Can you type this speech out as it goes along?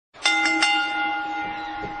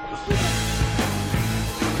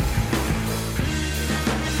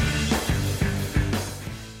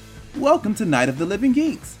Welcome to Night of the Living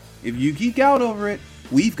Geeks. If you geek out over it,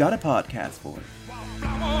 we've got a podcast for it.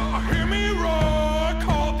 Hear me roar,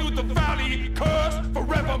 call through the valley, curse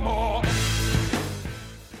forevermore.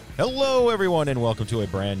 Hello, everyone, and welcome to a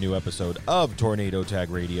brand new episode of Tornado Tag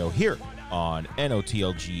Radio here on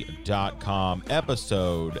NOTLG.com,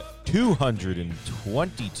 episode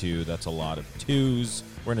 222. That's a lot of twos.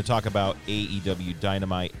 We're going to talk about AEW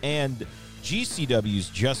Dynamite and GCW's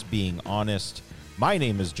Just Being Honest. My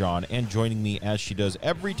name is John, and joining me, as she does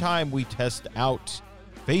every time we test out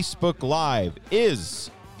Facebook Live,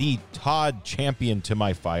 is the Todd champion to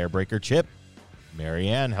my Firebreaker Chip,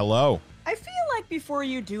 Marianne. Hello. I feel like before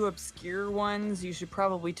you do obscure ones, you should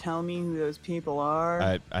probably tell me who those people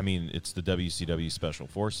are. I mean, it's the WCW Special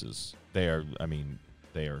Forces. They are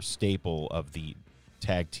a staple of the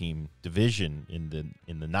tag team division in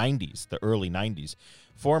the 90s, the early 90s.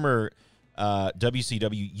 Former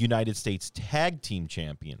WCW United States Tag Team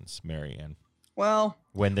Champions, Marianne. Well,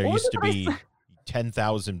 when there used to be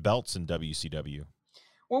 10,000 belts in WCW.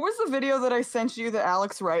 What was the video that I sent you, the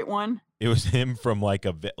Alex Wright one? It was him from what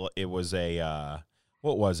was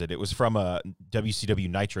it? It was from a WCW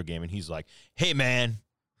Nitro game, and he's like, "Hey, man."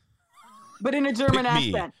 But in a German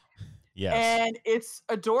accent. Yes. And it's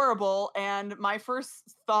adorable, and my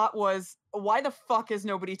first thought was, why the fuck has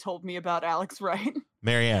nobody told me about Alex Wright?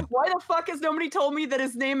 Marianne. Why the fuck has nobody told me that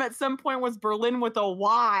his name at some point was Berlin with a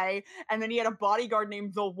Y, and then he had a bodyguard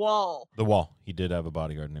named The Wall? The Wall. He did have a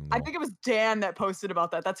bodyguard named The Wall. I think it was Dan that posted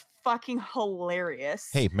about that. That's fucking hilarious.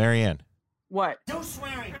 Hey, Marianne. What? No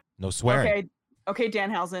swearing. No swearing. Okay,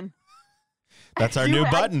 Danhausen. That's our new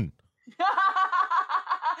button.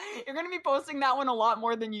 You're going to be posting that one a lot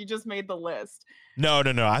more than you just made the list. No.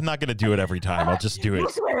 I'm not going to do it every time. I'll just do it. No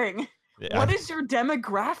swearing. What is your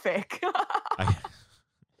demographic?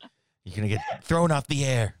 You're going to get thrown off the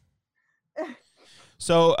air.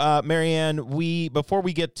 So, Marianne, before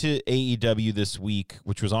we get to AEW this week,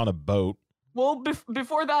 which was on a boat. Well,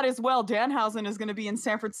 before that as well, Danhausen is going to be in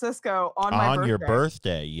San Francisco on my birthday. On your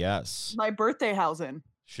birthday, yes. My birthday hausen.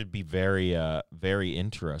 Should be very, very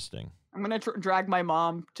interesting. I'm going to drag my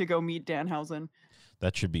mom to go meet Danhausen.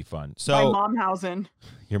 That should be fun. So my momhausen.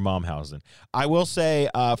 Your momhausen. I will say,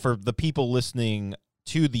 for the people listening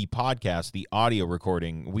to the podcast, the audio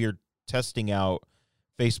recording, we're testing out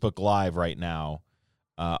Facebook Live right now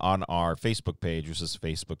on our Facebook page, which is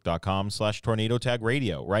facebook.com/Tornado Tag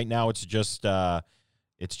Radio. Right now, it's just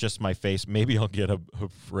my face. Maybe I'll get a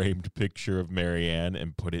framed picture of Marianne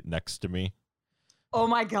and put it next to me. Oh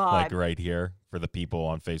my God. Like right here for the people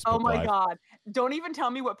on Facebook Live. Oh my God. Don't even tell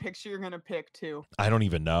me what picture you're going to pick too. I don't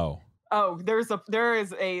even know. Oh, there is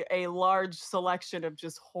a large selection of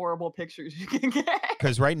just horrible pictures you can get.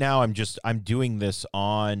 Because right now I'm doing this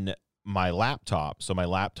on my laptop. So my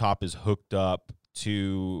laptop is hooked up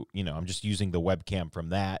to, I'm just using the webcam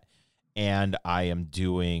from that. And I am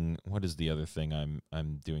doing, what is the other thing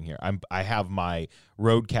I'm doing here? I have my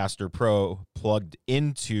Rodecaster Pro plugged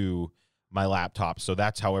into my laptop, so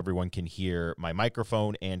that's how everyone can hear my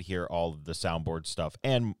microphone and hear all of the soundboard stuff,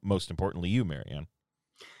 and most importantly, you, Marianne.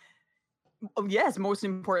 Oh, yes, most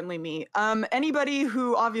importantly, me. Anybody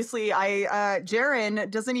who obviously Jaren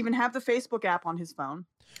doesn't even have the Facebook app on his phone.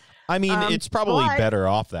 I mean, it's probably better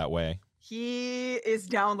off that way. He is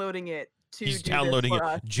downloading it to. He's downloading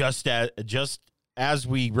it just as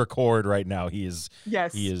we record right now. He is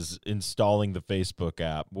installing the Facebook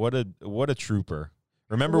app. What a trooper.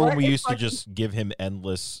 Remember when we used to just give him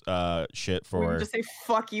endless shit for... We would just say,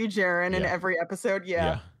 fuck you, Jaren, in every episode,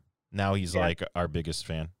 yeah. Now he's like our biggest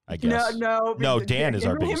fan, I guess. No, Dan is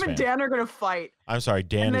our biggest fan. Him and Dan are going to fight. I'm sorry,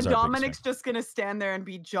 Dan is our biggest fan. And then Dominic's just going to stand there and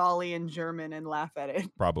be jolly in German and laugh at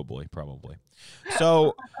it. Probably.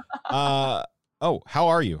 So, how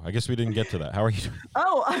are you? I guess we didn't get to that. How are you doing?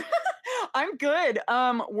 Oh, I'm good.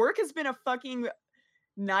 Work has been a fucking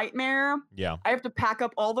nightmare. Yeah. I have to pack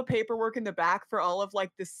up all the paperwork in the back for all of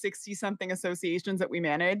like the 60 something associations that we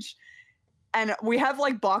manage. And we have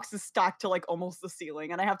like boxes stacked to like almost the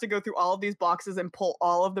ceiling. And I have to go through all of these boxes and pull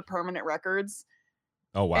all of the permanent records.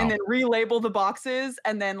 Oh, wow. And then relabel the boxes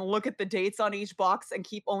and then look at the dates on each box and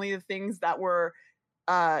keep only the things that were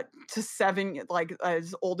to 7, like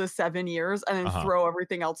as old as 7 years, and then throw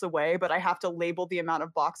everything else away. But I have to label the amount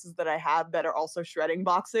of boxes that I have that are also shredding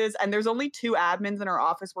boxes. And there's only 2 admins in our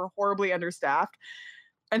office. We're horribly understaffed.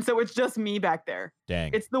 And so it's just me back there.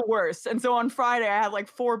 Dang. It's the worst. And so on Friday, I had like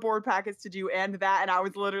 4 board packets to do and that. And I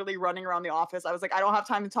was literally running around the office. I was like, I don't have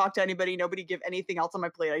time to talk to anybody. Nobody give anything else on my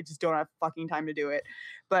plate. I just don't have fucking time to do it.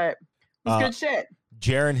 But It's good shit.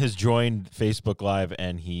 Jaron has joined Facebook Live,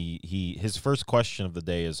 and his first question of the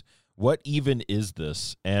day is, "What even is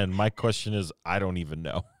this?" And my question is, I don't even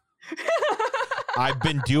know. I've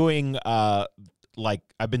been doing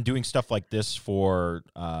stuff like this for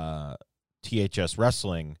THS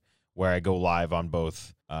Wrestling, where I go live on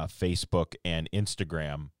both Facebook and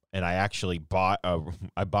Instagram, and I actually bought a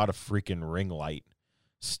freaking ring light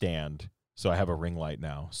stand. So I have a ring light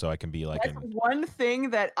now, so I can be like. That's one thing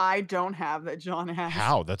that I don't have that John has.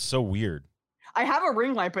 How? That's so weird. I have a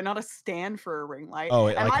ring light, but not a stand for a ring light. Oh,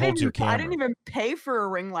 it holds your camera. I didn't even pay for a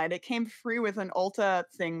ring light. It came free with an Ulta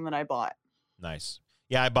thing that I bought. Nice.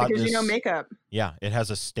 Yeah, I bought because this. Makeup. Yeah, it has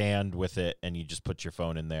a stand with it, and you just put your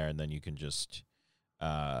phone in there, and then you can just,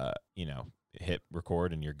 hit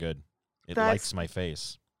record, and you're good. It likes my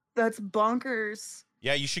face. That's bonkers.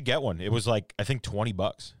 Yeah, you should get one. It was like, I think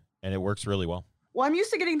 $20, and it works really well. Well, I'm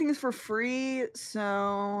used to getting things for free, so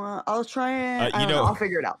I'll try it. I'll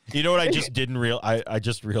figure it out. You know what I just didn't I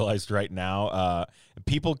just realized right now?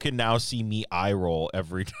 People can now see me eye roll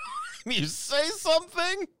every time you say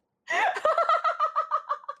something.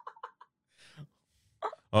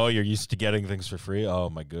 Oh, you're used to getting things for free? Oh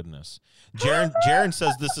my goodness. Jaron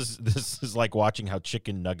says this is like watching how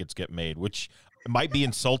chicken nuggets get made, which might be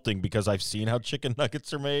insulting because I've seen how chicken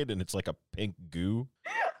nuggets are made, and it's like a pink goo.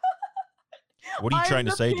 What are you trying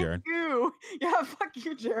to say, Jaron? Goo. Yeah, fuck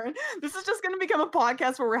you, Jaron. This is just going to become a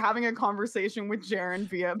podcast where we're having a conversation with Jaron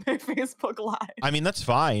via Facebook Live. I mean, that's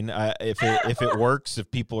fine. If it works, if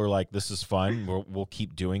people are like, this is fun, we'll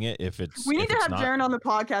keep doing it. We need to have Jaron on the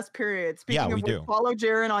podcast, period. Speaking of which, follow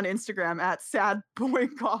Jaron on Instagram at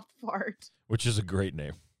sadboygothfart. Which is a great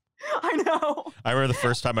name. I know. I remember the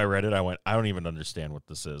first time I read it, I went, I don't even understand what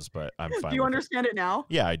this is, but I'm fine. Do you understand it now?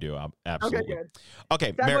 Yeah, I do. Absolutely.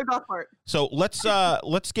 Okay, good. Okay, so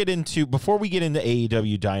let's get into, before we get into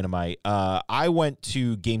AEW Dynamite, I went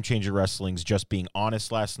to Game Changer Wrestling's Just Being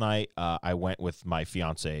Honest last night. I went with my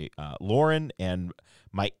fiance Lauren and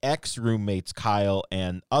my ex-roommates Kyle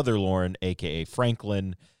and other Lauren, aka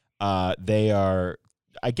Franklin. They are,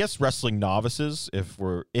 I guess, wrestling novices,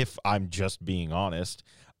 if I'm just being honest.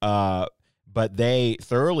 But they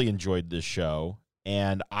thoroughly enjoyed this show,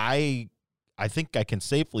 and I think I can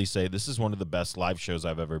safely say this is one of the best live shows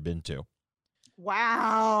I've ever been to.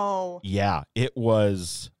 Wow. Yeah, it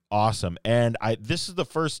was awesome. And this is the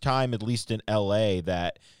first time, at least in LA,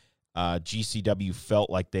 that GCW felt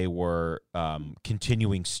like they were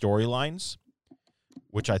continuing storylines,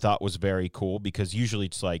 which I thought was very cool, because usually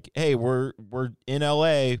it's like, hey, we're in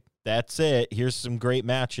LA, that's it, here's some great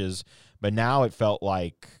matches. But now it felt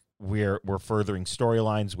like we're furthering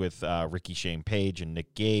storylines with Ricky Shane Page and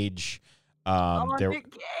Nick Gage.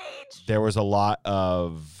 Nick Gage. There was a lot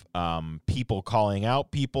of people calling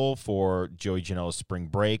out people for Joey Janela's Spring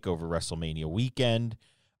Break over WrestleMania weekend.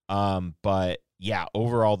 But yeah,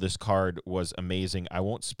 overall this card was amazing. I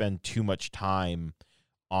won't spend too much time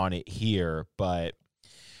on it here, but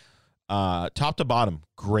top to bottom,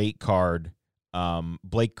 great card.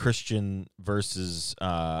 Blake Christian versus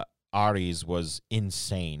Aries was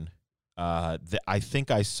insane. I think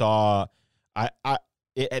I saw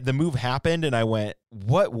the move happened and I went,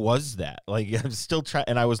 what was that? Like, I'm still trying,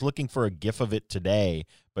 and I was looking for a GIF of it today,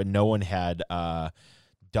 but no one had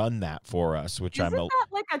done that for us, which Isn't that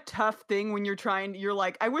like a tough thing when you're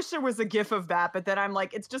like, I wish there was a GIF of that, but then I'm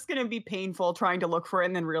like, it's just going to be painful trying to look for it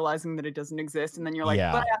and then realizing that it doesn't exist. And then you're like,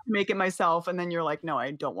 but I have to make it myself. And then you're like, no,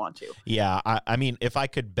 I don't want to. Yeah. I mean, if I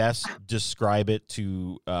could best describe it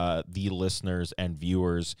to the listeners and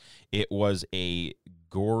viewers, it was a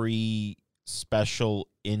gory special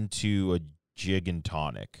into a jig and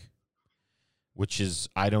tonic, which is,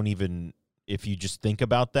 if you just think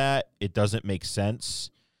about that, it doesn't make sense.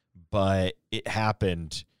 But it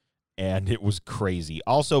happened, and it was crazy.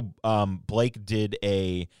 Also, Blake did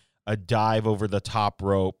a dive over the top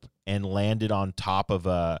rope and landed on top of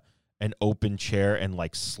an open chair and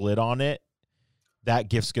like slid on it. That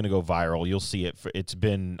GIF's going to go viral. You'll see it.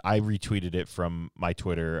 I retweeted it from my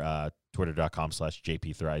Twitter,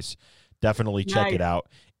 twitter.com/JPThrice. Definitely check it out.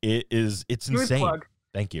 It's insane. Plug.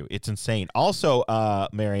 Thank you. It's insane. Also,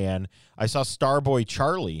 Marianne, I saw Starboy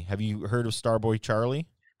Charlie. Have you heard of Starboy Charlie?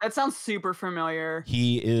 That sounds super familiar.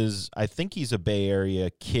 I think he's a Bay Area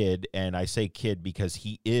kid, and I say kid because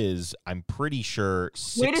I'm pretty sure,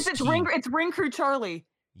 16. Wait, it's Ring Crew Charlie.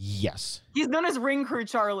 Yes. He's known as Ring Crew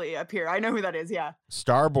Charlie up here. I know who that is, yeah.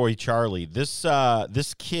 Starboy Charlie. This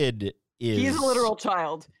kid he's a literal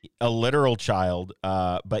child. A literal child,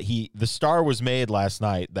 but the star was made last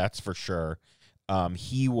night, that's for sure.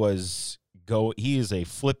 He is a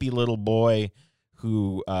flippy little boy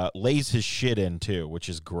who lays his shit in too, which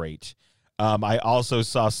is great. I also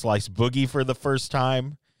saw Slice Boogie for the first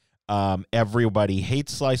time. Everybody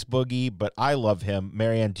hates Slice Boogie, but I love him.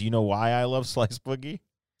 Marianne, do you know why I love Slice Boogie?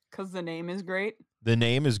 Because the name is great. The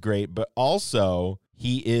name is great, but also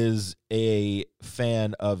he is a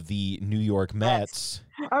fan of the New York Mets.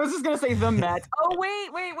 I was just going to say the Mets. Oh, wait.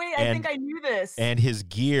 I think I knew this. And his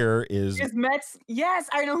gear is Mets. Yes,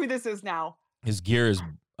 I know who this is now. His gear is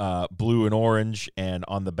blue and orange, and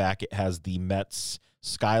on the back it has the Mets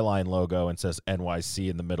skyline logo and says NYC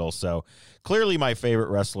in the middle. So clearly my favorite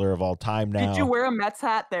wrestler of all time now. Did you wear a Mets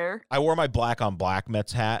hat there? I wore my black on black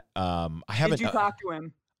Mets hat. I haven't. Did you talk to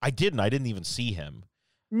him? I didn't. I didn't even see him.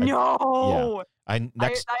 No. I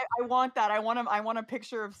want that. I want a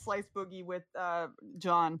picture of Slice Boogie with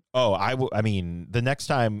John. Oh, I mean, the next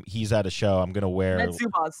time he's at a show, I'm gonna wear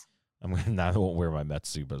Metsubas. I won't wear my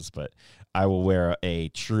Metsubas, but I will wear a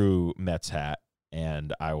true Mets hat,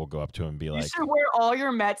 and I will go up to him and be like, "You should wear all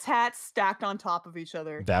your Mets hats stacked on top of each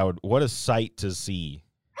other." What a sight to see.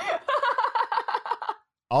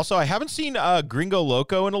 Also, I haven't seen Gringo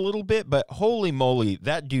Loco in a little bit, but holy moly,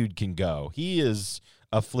 that dude can go. He is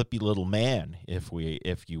a flippy little man, if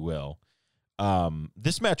you will.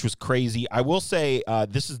 This match was crazy. I will say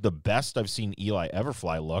this is the best I've seen Eli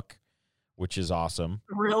Everfly look, which is awesome.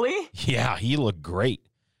 Really? Yeah, he looked great.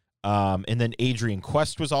 And then Adrian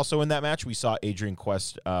Quest was also in that match. We saw Adrian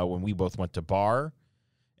Quest when we both went to Bar,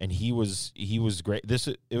 and he was great.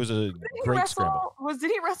 It was a great scramble.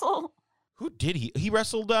 Did he wrestle? Who did he? He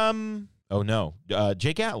wrestled, oh no,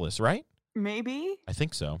 Jake Atlas, right? Maybe. I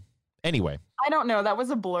think so. Anyway. I don't know. That was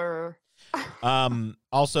a blur.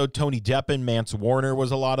 Also, Tony Deppen, Mance Warner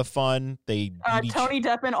was a lot of fun. Tony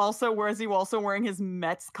Deppen was he also wearing his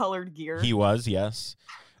Mets colored gear? He was, yes.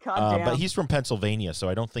 God damn. But he's from Pennsylvania, so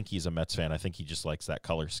I don't think he's a Mets fan. I think he just likes that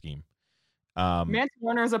color scheme. Mance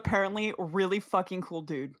Warner is apparently a really fucking cool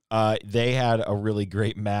dude. They had a really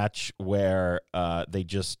great match where they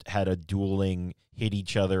just had a dueling hit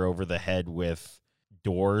each other over the head with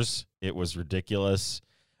doors. It was ridiculous.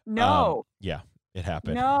 No. Yeah, it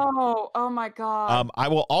happened. No. Oh my God. I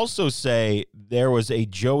will also say there was a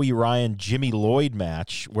Joey Ryan, Jimmy Lloyd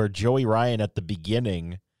match where Joey Ryan at the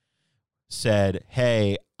beginning said,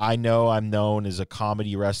 "Hey, I know I'm known as a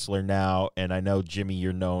comedy wrestler now, and I know, Jimmy,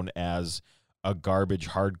 you're known as a garbage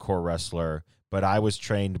hardcore wrestler, but I was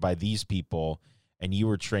trained by these people, and you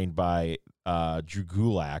were trained by Drew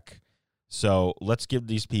Gulak. So let's give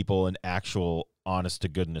these people an actual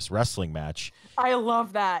honest-to-goodness wrestling match." I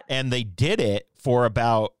love that. And they did it for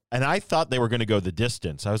about, and I thought they were going to go the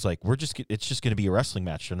distance. I was like, it's just going to be a wrestling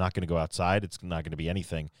match. They're not going to go outside. It's not going to be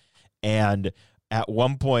anything. And at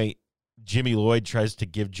one point, Jimmy Lloyd tries to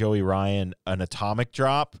give Joey Ryan an atomic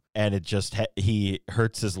drop, and it just he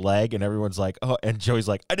hurts his leg, and everyone's like, "Oh!" And Joey's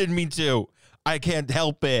like, "I didn't mean to. I can't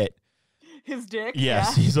help it." His dick.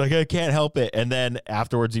 Yes, yeah. He's like, "I can't help it." And then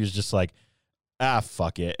afterwards, he was just like,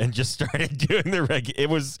 "Fuck it," and just started doing the reg. It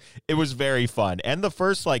was very fun, and the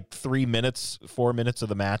first 4 minutes of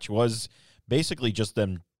the match was basically just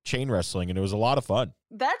them chain wrestling, and it was a lot of fun.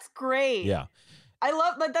 That's great. Yeah. I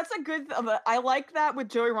love that. That's a good. I like that with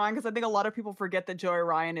Joey Ryan because I think a lot of people forget that Joey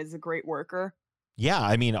Ryan is a great worker. Yeah,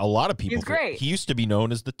 I mean, a lot of people. He's great. He used to be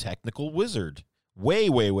known as the Technical Wizard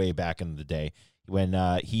way back in the day when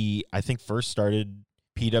he, I think, first started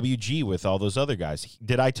PWG with all those other guys.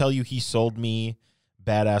 Did I tell you he sold me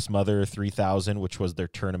Badass Mother 3000, which was their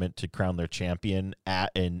tournament to crown their champion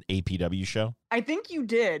at an APW show? I think you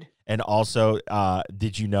did. And also,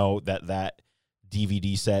 did you know that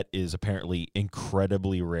DVD set is apparently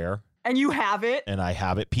incredibly rare? And you have it? And I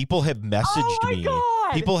have it. People have messaged me.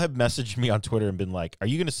 God. People have messaged me on Twitter and been like, "Are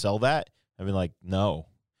you going to sell that?" I've been like, "No,"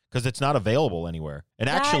 because it's not available anywhere. And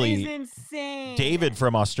actually, that is insane. David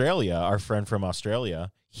from Australia, our friend from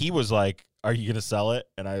Australia, he was like, "Are you going to sell it?"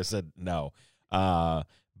 And I said, "No."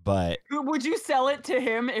 But would you sell it to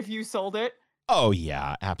him if you sold it? Oh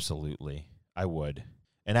yeah, absolutely. I would.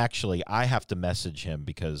 And actually, I have to message him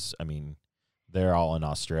because, I mean, they're all in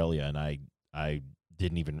Australia, and I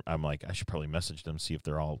didn't even, I'm like, I should probably message them, see if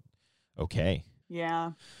they're all okay.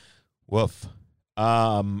 Yeah. Woof.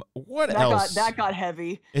 What else? That got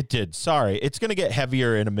heavy. It did. Sorry. It's going to get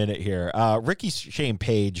heavier in a minute here. Ricky Shane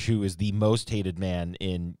Page, who is the most hated man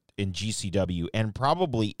in GCW and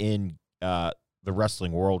probably in the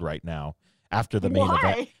wrestling world right now after the main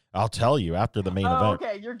event. I'll tell you after the main event.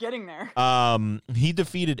 Okay, you're getting there. He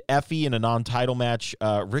defeated Effie in a non-title match.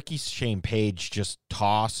 Ricky Shane Page just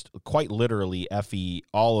tossed, quite literally, Effie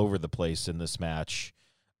all over the place in this match,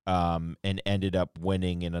 and ended up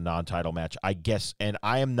winning in a non-title match, I guess. And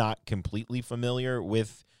I am not completely familiar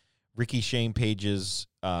with Ricky Shane Page's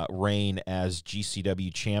reign as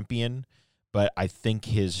GCW champion, but I think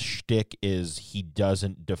his shtick is he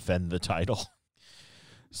doesn't defend the title.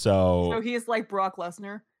 So he's like Brock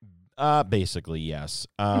Lesnar? Basically, yes.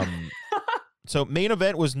 So main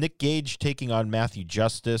event was Nick Gage taking on Matthew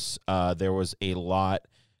Justice. There was a lot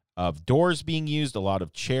of doors being used, a lot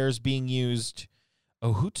of chairs being used.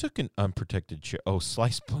 Oh, who took an unprotected chair? Oh,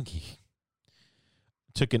 Slice Boogie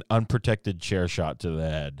took an unprotected chair shot to the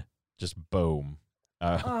head. Just boom.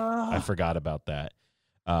 I forgot about that.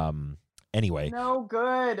 Anyway. No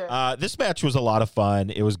good. This match was a lot of fun.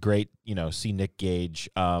 It was great, see Nick Gage.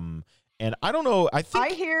 And I don't know, I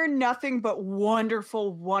hear nothing but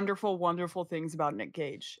wonderful, wonderful, wonderful things about Nick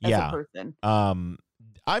Gage as a person.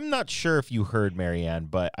 I'm not sure if you heard, Marianne,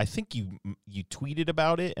 but I think you tweeted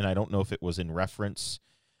about it, and I don't know if it was in reference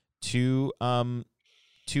to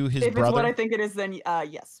his if brother. It's what I think it is, then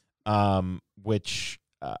yes. Which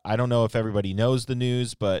I don't know if everybody knows the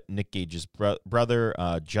news, but Nick Gage's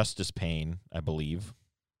brother, Justice Payne, I believe,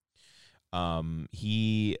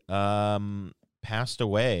 he passed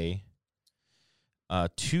away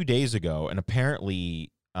 2 days ago, and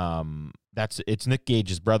apparently it's Nick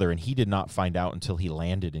Gage's brother, and he did not find out until he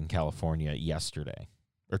landed in California yesterday,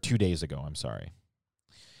 or 2 days ago. I'm sorry.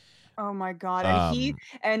 Oh my God!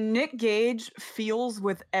 And Nick Gage feels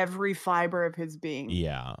with every fiber of his being.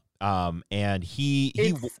 Yeah. And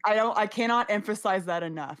I cannot emphasize that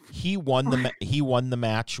enough. He won the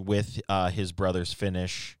match with his brother's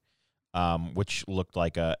finish, which looked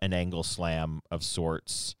like an angle slam of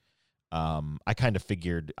sorts. I kind of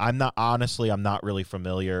figured. I'm not really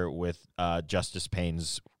familiar with Justice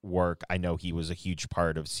Payne's work. I know he was a huge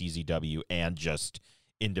part of CZW and just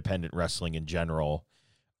independent wrestling in general.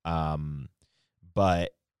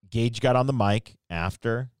 But Gage got on the mic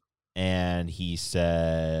after, and he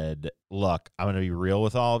said, "Look, I'm going to be real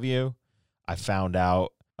with all of you. I found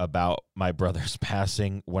out about my brother's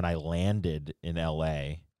passing when I landed in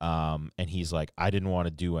LA." And he's like, "I didn't want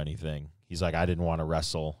to do anything." He's like, "I didn't want to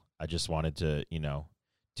wrestle. I just wanted to,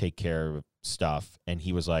 take care of stuff." And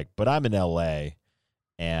he was like, "But I'm in LA,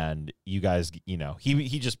 and you guys,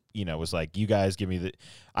 he just, was like, you guys give me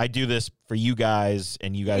I do this for you guys,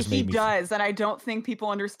 and you guys made me." He does, and I don't think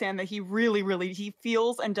people understand that he really, really, he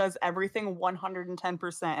feels and does everything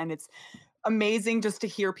 110%, and it's amazing just to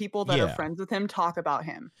hear people that are friends with him talk about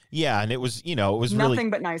him. Yeah, and it was, it was nothing really,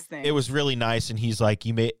 but nice things. It was really nice, and he's like,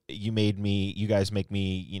 you guys make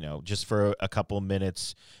me, just for a couple of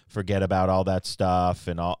minutes, forget about all that stuff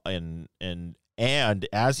and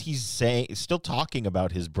as he's still talking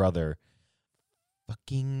about his brother,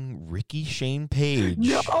 fucking Ricky Shane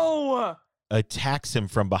Page attacks him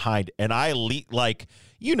from behind, and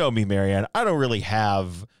me, Marianne, I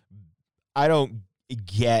don't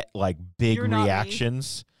get like big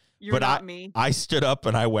reactions. You're not me. I stood up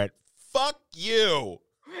and I went, "Fuck you,"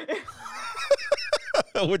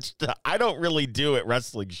 which I don't really do at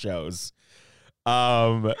wrestling shows.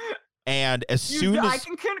 And as soon as I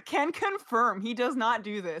can confirm, he does not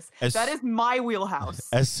do this. That is my wheelhouse.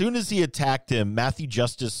 As soon as he attacked him, Matthew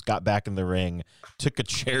Justice got back in the ring, took a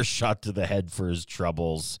chair shot to the head for his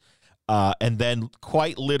troubles, and then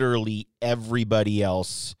quite literally everybody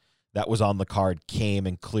else that was on the card came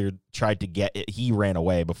and tried to get it. He ran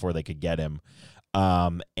away before they could get him.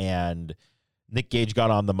 And Nick Gage got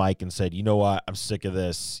on the mic and said, "You know what? I'm sick of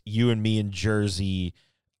this. You and me in Jersey,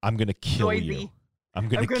 I'm going to kill you. I'm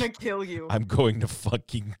going to kill you. I'm going to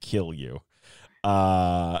fucking kill you."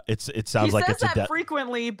 It sounds like it's that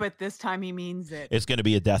frequently, but this time he means it. It's going to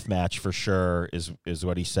be a death match for sure, is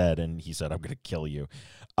what he said, and he said, "I'm going to kill you."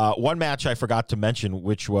 One match I forgot to mention,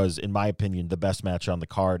 which was, in my opinion, the best match on the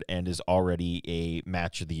card and is already a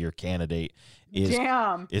match of the year candidate,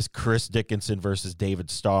 is Chris Dickinson versus David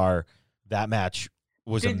Starr. That match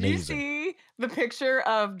was amazing. Did you see the picture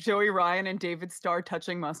of Joey Ryan and David Starr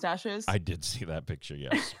touching mustaches? I did see that picture,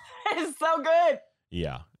 yes. It's so good.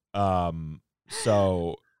 Yeah.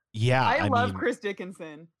 So, yeah. I love Chris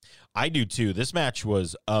Dickinson. I do too. This match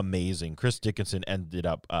was amazing. Chris Dickinson ended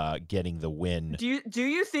up getting the win. Do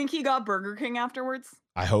you think he got Burger King afterwards?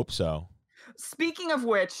 I hope so. Speaking of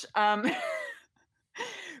which,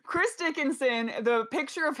 Chris Dickinson, the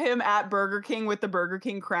picture of him at Burger King with the Burger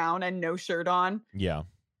King crown and no shirt on. Yeah.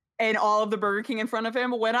 And all of the Burger King in front of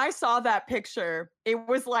him. When I saw that picture, it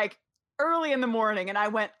was like early in the morning, and I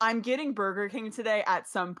went, "I'm getting Burger King today at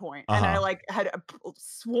some point." And I had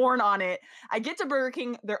sworn on it. I get to Burger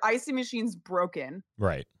King, their icy machine's broken.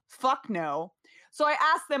 Right. Fuck no. So I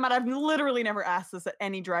asked them, and I've literally never asked this at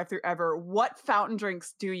any drive-thru ever, "What fountain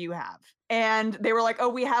drinks do you have?" And they were like, "Oh,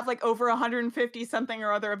 we have like over 150 something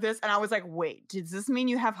or other of this." And I was like, "Wait, does this mean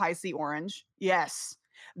you have High C Orange?" Yes.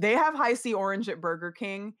 They have High C Orange at Burger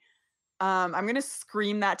King. I'm gonna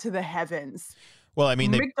scream that to the heavens. Well, I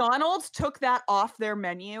mean, McDonald's took that off their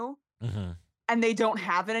menu. Mm-hmm. And they don't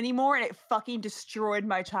have it anymore, and it fucking destroyed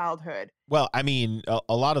my childhood. Well, I mean,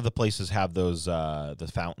 a lot of the places have those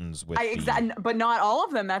the fountains with but not all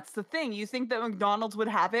of them. That's the thing. You think that McDonald's would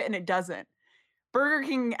have it, and it doesn't. Burger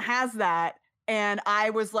King has that, and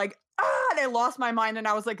I was like, and I lost my mind, and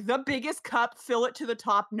I was like, the biggest cup, fill it to the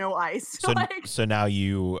top, no ice. So now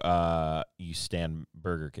you stand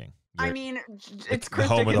Burger King. I mean, it's Chris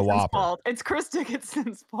Dickinson's fault. It's Chris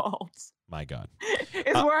Dickinson's fault. My God,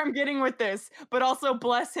 is where I'm getting with this. But also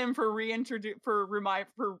bless him for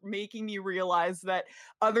making me realize that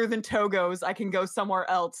other than Togo's, I can go somewhere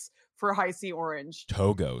else for High C Orange.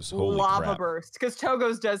 Togo's, holy Lava crap. Burst, because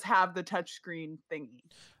Togo's does have the touchscreen thingy.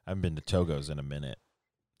 I haven't been to Togo's in a minute.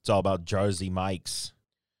 It's all about Jersey Mike's.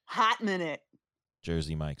 Hot minute.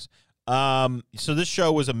 Jersey Mike's. So this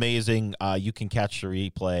show was amazing. You can catch the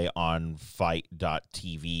replay on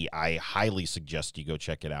fight.tv. I highly suggest you go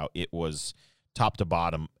check it out. It was top to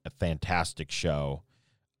bottom a fantastic show.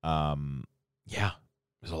 Yeah,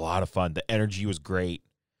 it was a lot of fun. The energy was great.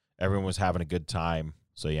 Everyone was having a good time.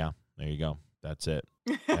 So yeah, there you go. That's it.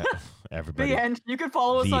 Everybody. The end. You can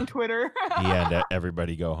follow us on Twitter. The end.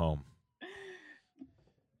 Everybody go home.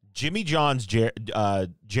 Jimmy John's,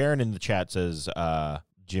 Jaron in the chat says,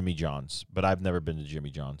 Jimmy John's, but I've never been to Jimmy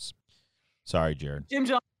John's. Sorry, Jared. Jim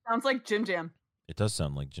John sounds like Jim Jam. It does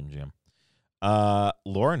sound like Jim Jam.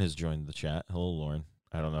 Lauren has joined the chat. Hello, Lauren.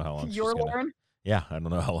 I don't know how long You're Lauren? Yeah, I don't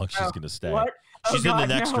know how long she's going to stay. What? She's in the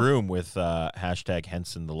next room with hashtag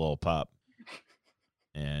Henson the little pup.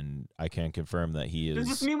 And I can confirm that he is. Does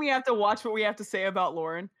this mean we have to watch what we have to say about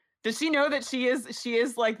Lauren? Does she know that she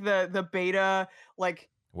is like the beta, like,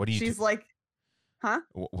 what do you she's like, huh?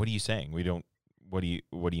 What are you saying? We don't. What do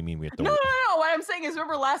you mean we have to? No. What I'm saying is,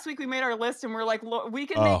 remember last week we made our list and we're like, we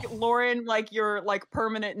can make Lauren like your like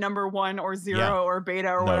permanent number 1 or 0 or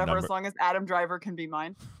beta or whatever, as long as Adam Driver can be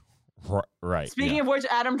mine. Right. Speaking of which,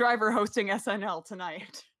 Adam Driver hosting SNL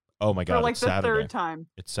tonight. Oh my God! For like it's the Saturday. third time.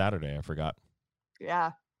 It's Saturday. I forgot.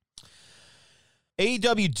 Yeah.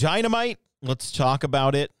 AEW Dynamite. Let's talk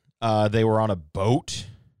about it. They were on a boat,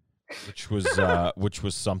 which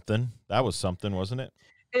was something. That was something, wasn't it?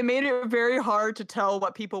 It made it very hard to tell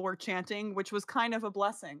what people were chanting, which was kind of a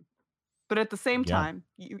blessing. But at the same time,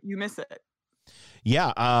 you miss it.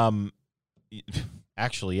 Yeah.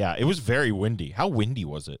 Actually, yeah. It was very windy. How windy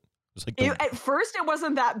was it? It was like at first it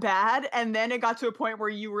wasn't that bad, and then it got to a point where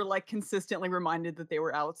you were like consistently reminded that they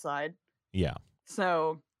were outside. Yeah.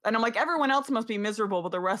 So, and I'm like, everyone else must be miserable,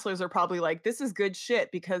 but the wrestlers are probably like, this is good shit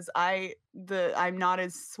because I'm not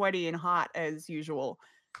as sweaty and hot as usual.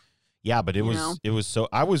 Yeah, but it was so.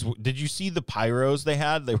 Did you see the pyros they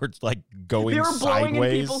had? They were like going. They were blowing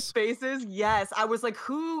sideways in people's faces. Yes, I was like,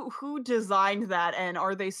 who designed that, and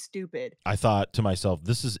are they stupid? I thought to myself,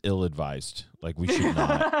 this is ill-advised. Like we should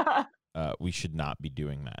not. We should not be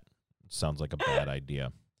doing that. It sounds like a bad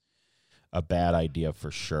idea. A bad idea for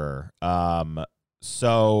sure.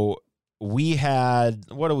 So we had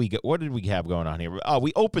what did we have going on here? Oh,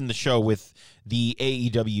 we opened the show with the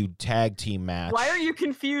AEW tag team match. Why are you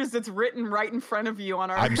confused? It's written right in front of you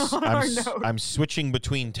on our notes. I'm switching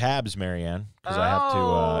between tabs, Marianne, because I have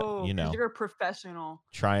to you're a professional.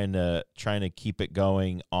 Trying to keep it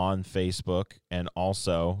going on Facebook and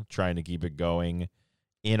also trying to keep it going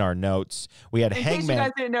in our notes. We had Hangman. In case you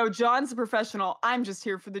guys didn't know, John's a professional. I'm just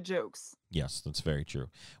here for the jokes. Yes, that's very true.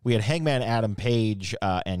 We had Hangman Adam Page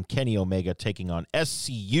and Kenny Omega taking on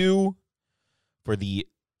SCU for the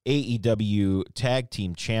AEW Tag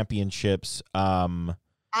Team Championships.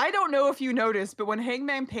 I don't know if you noticed, but when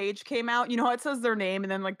Hangman Page came out, you know how it says their name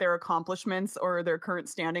and then like their accomplishments or their current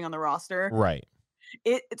standing on the roster? Right.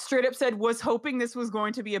 It straight up said, was hoping this was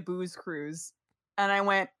going to be a booze cruise. And I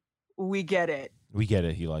went, we get it. We get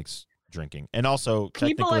it. He likes drinking. And also,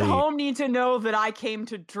 people at home need to know that I came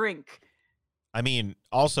to drink. I mean,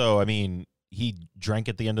 he drank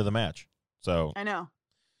at the end of the match. So I know.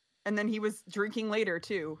 And then he was drinking later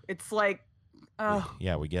too. It's like,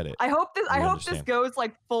 yeah, we get it. I hope this goes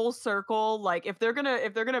like full circle. Like if they're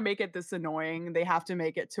gonna make it this annoying, they have to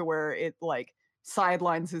make it to where it like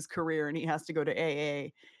sidelines his career and he has to go to AA,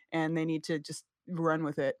 and they need to just run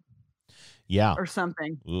with it. Yeah. Or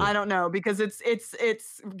something. Ooh. I don't know, because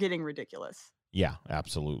it's getting ridiculous. Yeah,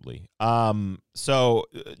 absolutely. So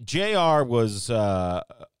JR was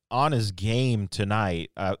on his game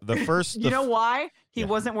tonight. The first You know why? He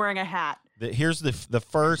wasn't wearing a hat. Here's the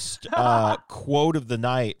first quote of the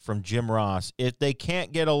night from Jim Ross. If they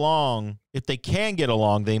can get along,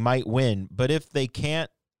 they might win, but if they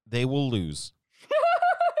can't, they will lose.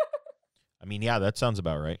 I mean, yeah, that sounds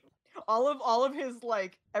about right. all of his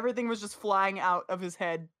like everything was just flying out of his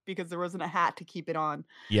head because there wasn't a hat to keep it on.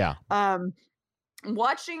 Yeah.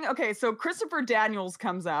 Watching. Okay, so Christopher Daniels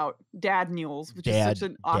comes out. Daniels, which is such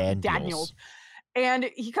an awesome Daniels. And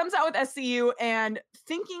he comes out with SCU and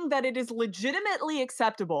thinking that it is legitimately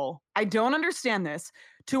acceptable. I don't understand this,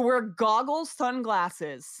 to wear goggles,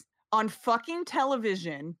 sunglasses on fucking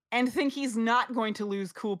television and think he's not going to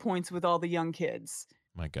lose cool points with all the young kids.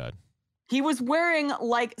 My God. He was wearing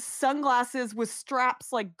like sunglasses with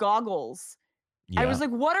straps like goggles. Yeah. I was like,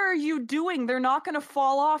 what are you doing? They're not going to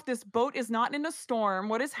fall off. This boat is not in a storm.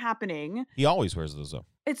 What is happening? He always wears those though.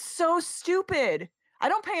 It's so stupid. I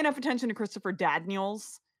don't pay enough attention to Christopher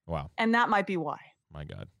Daniels. Wow. And that might be why. My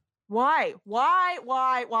God. Why?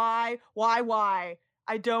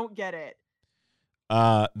 I don't get it.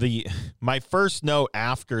 My first note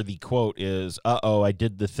after the quote is, I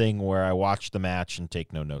did the thing where I watch the match and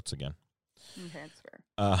take no notes again. Okay, that's fair.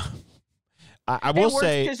 I will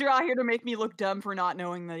say, because you're out here to make me look dumb for not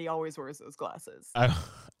knowing that he always wears those glasses.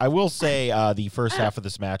 I will say the first half of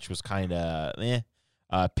this match was kind of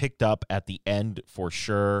picked up at the end for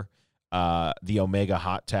sure. The Omega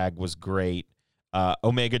hot tag was great.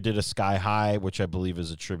 Omega did a sky high, which I believe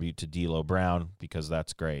is a tribute to D'Lo Brown because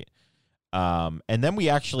that's great. And then we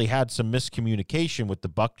actually had some miscommunication with the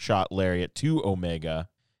buckshot lariat to Omega.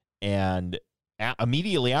 And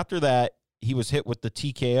immediately after that, he was hit with the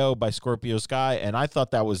TKO by Scorpio Sky. And I thought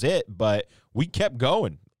that was it, but we kept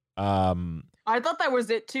going. I thought that was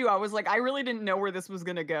it too. I was like, I really didn't know where this was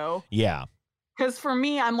going to go. Yeah. Because for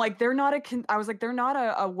me, I'm like, they're not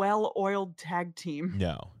a well-oiled tag team.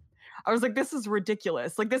 No. I was like, this is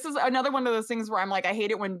ridiculous. Like, this is another one of those things where I'm like, I hate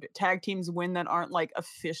it when tag teams win that aren't like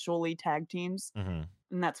officially tag teams. Mm-hmm.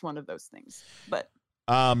 And that's one of those things. But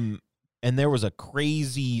and there was a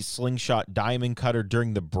crazy slingshot diamond cutter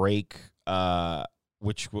during the break,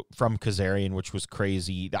 which from Kazarian, which was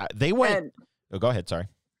crazy. They went. Go ahead. Sorry.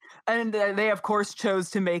 And they of course chose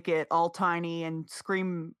to make it all tiny and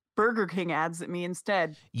scream Burger King ads at me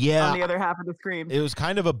instead. Yeah. On the other half of the screen. It was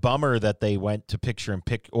kind of a bummer that they went to picture in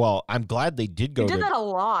picture. Well, I'm glad they did go. They did that a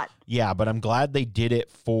lot. Yeah, but I'm glad they did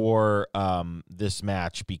it for this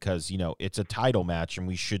match because, you know, it's a title match and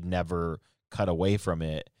we should never cut away from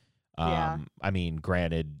it. Yeah. I mean,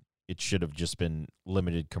 granted, it should have just been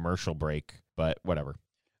limited commercial break, but whatever.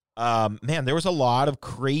 Man, there was a lot of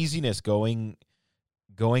craziness going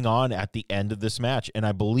on at the end of this match. And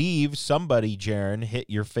I believe somebody, Jaren, hit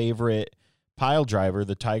your favorite pile driver,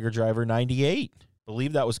 the Tiger Driver 98. I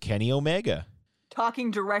believe that was Kenny Omega. Talking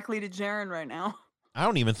directly to Jaren right now. I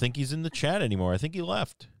don't even think he's in the chat anymore. I think he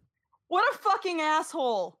left. What a fucking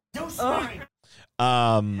asshole. No sorry.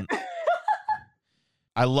 I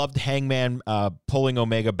loved Hangman pulling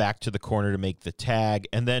Omega back to the corner to make the tag.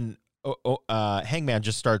 And then Hangman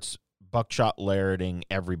just starts buckshot lariating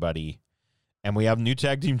everybody. And we have new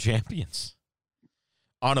tag team champions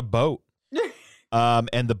on a boat.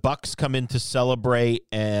 And the Bucks come in to celebrate,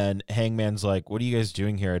 and Hangman's like, "What are you guys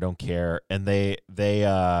doing here? I don't care." And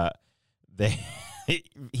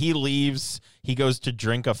he leaves. He goes to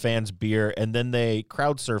drink a fan's beer, and then they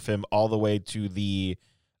crowd surf him all the way to the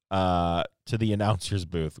announcer's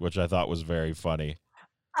booth, which I thought was very funny.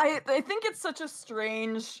 I think it's such a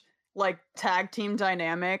strange like tag team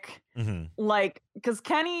dynamic. Mm-hmm. Like, because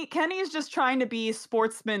Kenny's just trying to be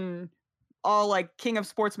sportsman, all like king of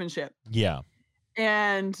sportsmanship. Yeah.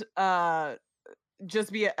 And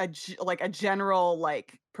just be a general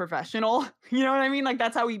like professional. You know what I mean? Like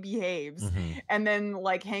that's how he behaves. Mm-hmm. And then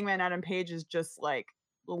like Hangman Adam Page is just like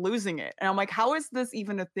losing it. And I'm like, how is this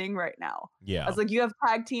even a thing right now? Yeah. I was like, you have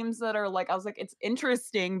tag teams that are like, I was like, it's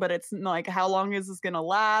interesting, but it's like, how long is this gonna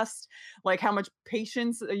last? Like, how much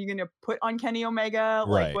patience are you gonna put on Kenny Omega?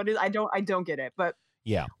 Like, right. what is? I don't get it. But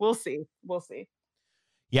yeah, we'll see.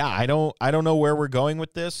 Yeah, I don't know where we're going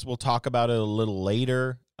with this. We'll talk about it a little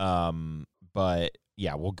later. But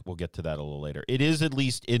yeah, we'll get to that a little later. It is at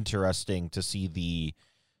least interesting to see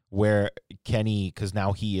where Kenny, because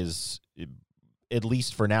now he is, at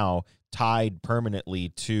least for now, tied permanently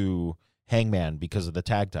to Hangman because of the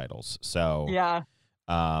tag titles. So yeah.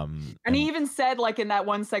 And he even said, like, in that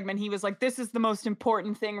one segment, he was like, this is the most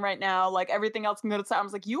important thing right now. Like, everything else can go to the side. I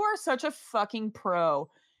was like, you are such a fucking pro.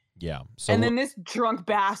 Yeah. So and then this drunk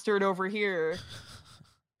bastard over here,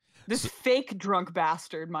 this fake drunk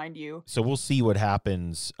bastard, mind you. So we'll see what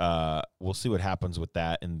happens. We'll see what happens with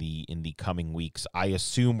that in the coming weeks. I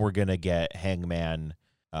assume we're gonna get Hangman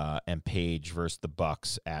and Page versus the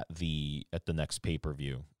Bucks at the next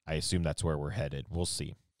pay-per-view. I assume that's where we're headed. We'll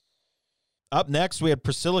see. Up next, we had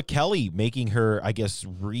Priscilla Kelly making her, I guess,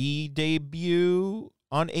 re-debut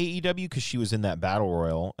on AEW because she was in that battle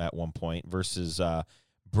royal at one point versus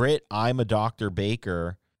Britt. I'm a Dr.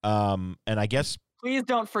 Baker. And I guess. Please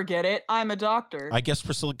don't forget it. I'm a doctor. I guess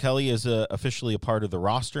Priscilla Kelly is officially a part of the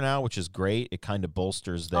roster now, which is great. It kind of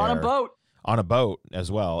bolsters their on a boat. On a boat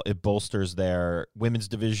as well. It bolsters their women's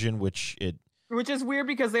division, which is weird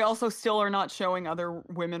because they also still are not showing other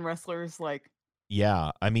women wrestlers like.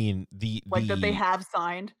 Yeah, I mean that they have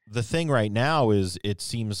signed. The thing right now is it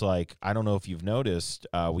seems like, I don't know if you've noticed,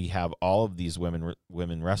 we have all of these women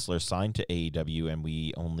wrestlers signed to AEW, and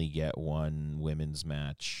we only get one women's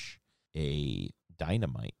match, a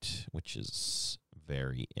Dynamite, which is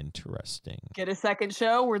very interesting. Get a second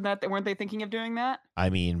show? Weren't they thinking of doing that? I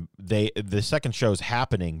mean, the second show's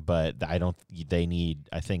happening, but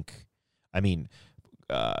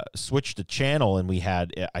switched the channel, and we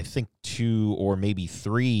had, I think, 2 or maybe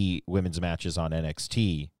 3 women's matches on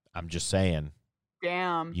NXT. I'm just saying.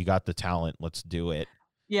 Damn. You got the talent. Let's do it.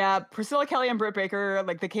 Yeah, Priscilla Kelly and Britt Baker,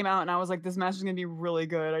 like, they came out, and I was like, this match is going to be really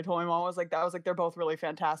good. I told my mom, I was like, they're both really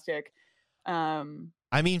fantastic. I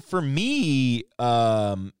mean, for me,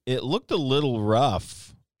 it looked a little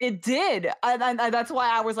rough. It did. And that's why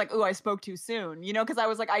I was like, ooh, I spoke too soon, because I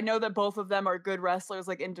was like, I know that both of them are good wrestlers,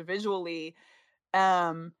 like, individually.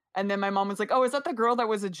 And then my mom was like, oh, is that the girl that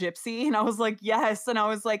was a gypsy? And I was like, yes. And I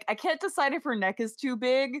was like, I can't decide if her neck is too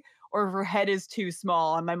big or if her head is too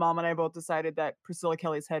small. And my mom and I both decided that Priscilla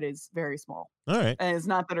Kelly's head is very small. All right. And it's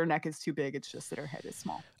not that her neck is too big. It's just that her head is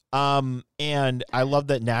small. And I love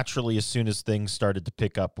that naturally, as soon as things started to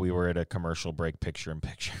pick up, we were at a commercial break,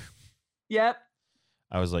 picture-in-picture. Yep.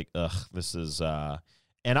 I was like, ugh, this is, and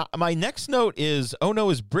my next note is, oh no,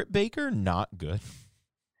 is Britt Baker not good?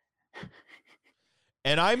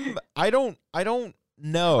 And I don't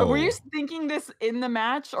know. Were you thinking this in the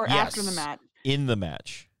match or after the match? In the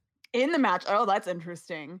match. In the match. Oh, that's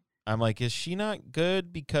interesting. I'm like, is she not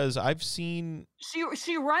good? Because I've seen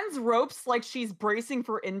she runs ropes like she's bracing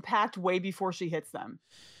for impact way before she hits them.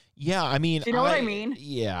 Yeah, I mean, do you know what I mean?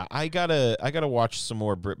 Yeah, I gotta watch some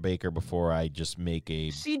more Britt Baker before I just make a.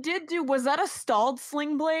 She did do. Was that a stalled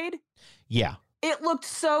sling blade? Yeah. It looked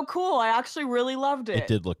so cool. I actually really loved it. It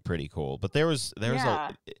did look pretty cool, but there was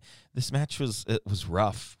this match was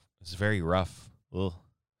rough. It was very rough. Ugh.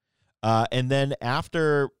 And then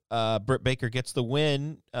after Britt Baker gets the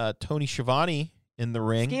win, Tony Schiavone in the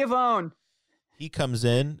ring. Schiavone. He comes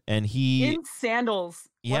in and he in sandals.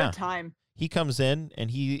 Yeah. What a time. He comes in and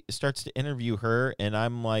he starts to interview her, and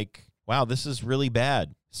I'm like, wow, this is really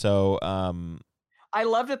bad. So I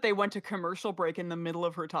love that they went to commercial break in the middle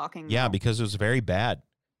of her talking. Yeah, because it was very bad.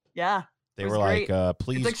 Yeah. They were great. Like,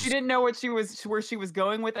 please. It's like she didn't know where she was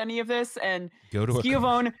going with any of this. And go to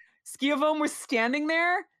Schiavone was standing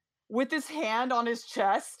there with his hand on his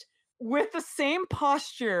chest with the same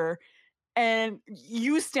posture. And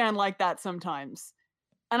you stand like that sometimes.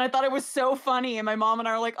 And I thought it was so funny. And my mom and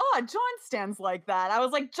I are like, oh, John stands like that. I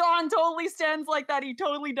was like, John totally stands like that. He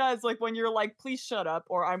totally does. Like when you're like, please shut up,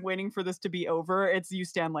 or I'm waiting for this to be over. It's you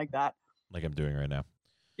stand like that. Like I'm doing right now.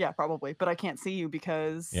 Yeah, probably. But I can't see you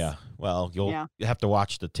because. Yeah. Well, you'll have to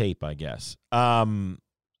watch the tape, I guess.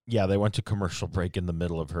 Yeah, they went to commercial break in the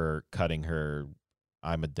middle of her cutting her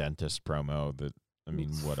I'm a dentist promo. That, I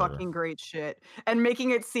mean, whatever. Fucking great shit. And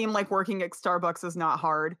making it seem like working at Starbucks is not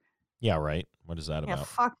hard. Yeah, right. What is that about? Yeah,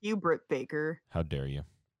 fuck you, Britt Baker. How dare you?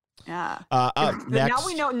 Yeah.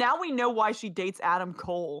 Next. Now we know why she dates Adam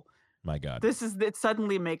Cole. My God. It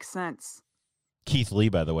suddenly makes sense. Keith Lee,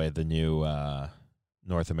 by the way, the new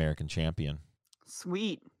North American champion.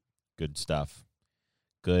 Sweet. Good stuff.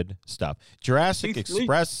 Good stuff. Jurassic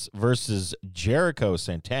Express versus Jericho,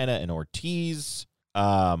 Santana, and Ortiz.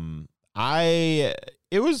 It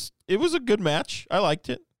was a good match. I liked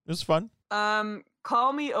it. It was fun.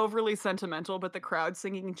 Call me overly sentimental, but the crowd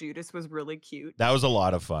singing Judas was really cute. That was a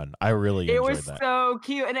lot of fun. I really enjoyed that. It was so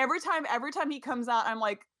cute. And every time he comes out, I'm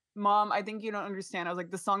like, Mom, I think you don't understand. I was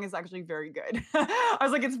like, the song is actually very good. I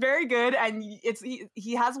was like, it's very good. And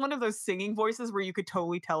he has one of those singing voices where you could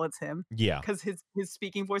totally tell it's him. Yeah. Because his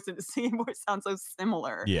speaking voice and his singing voice sound so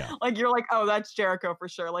similar. Yeah. Like, you're like, oh, that's Jericho for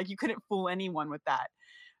sure. Like, you couldn't fool anyone with that.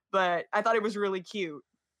 But I thought it was really cute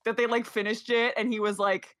that they like finished it and he was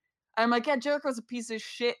like, I'm like, yeah, Jericho's a piece of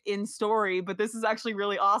shit in story, but this is actually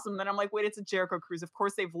really awesome. Then I'm like, wait, it's a Jericho cruise. Of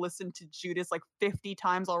course, they've listened to Judas like 50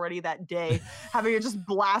 times already that day, having it just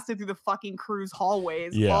blasted through the fucking cruise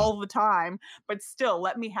hallways all the time. But still,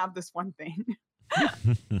 let me have this one thing.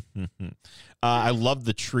 I love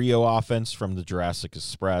the trio offense from the Jurassic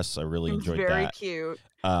Express. I really enjoyed that. Very cute.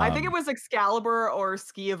 I think it was Excalibur or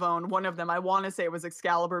Schiavone, one of them. I want to say it was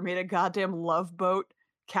Excalibur, made a goddamn Love Boat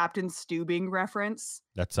Captain Steubing reference.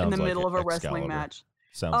 That sounds in the like middle of a Excalibur. wrestling match.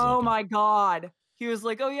 Sounds Oh like my God. He was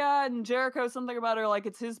like, oh yeah, and Jericho, something about her, like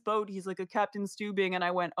it's his boat. He's like a Captain Steubing. And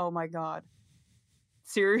I went, oh my God.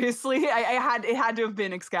 Seriously? It had to have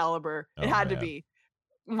been Excalibur. It had to be.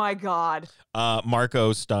 My God.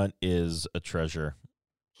 Marco Stunt is a treasure.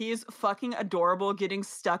 He is fucking adorable, getting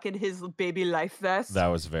stuck in his baby life vest. That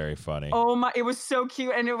was very funny. Oh my, it was so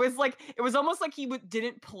cute. And it was almost like he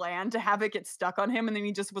didn't plan to have it get stuck on him. And then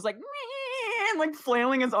he just was like, and like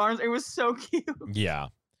flailing his arms. It was so cute. Yeah.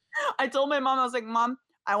 I told my mom, I was like, Mom,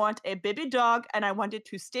 I want a baby dog and I want it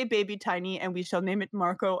to stay baby tiny and we shall name it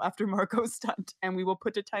Marco after Marco Stunt and we will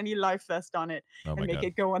put a tiny life vest on it and make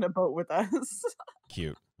it go on a boat with us.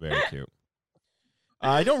 Cute. Very cute.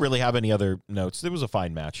 I don't really have any other notes. It was a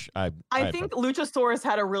fine match. I think Luchasaurus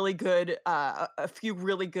had a really good, a few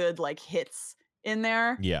really good like hits in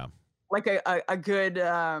there. Yeah. Like a good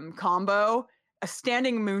combo. A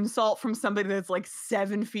standing moonsault from somebody that's like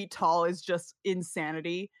 7 feet tall is just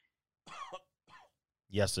insanity.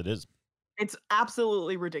 Yes, it is. It's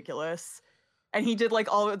absolutely ridiculous. And he did like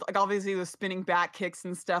obviously the spinning back kicks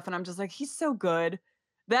and stuff. And I'm just like, he's so good.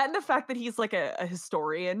 That and the fact that he's like a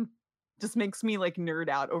historian just makes me like nerd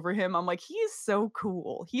out over him. I'm like, he is so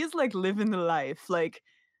cool. He is like living the life. Like,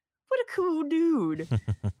 what a cool dude.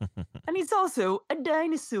 And he's also a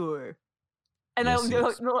dinosaur. And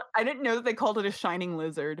yes, I didn't know that they called it a shining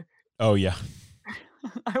lizard. Oh, yeah.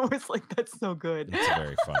 I was like, that's so good. It's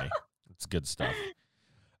very funny. It's good stuff.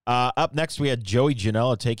 Up next, we had Joey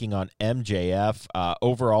Janela taking on MJF.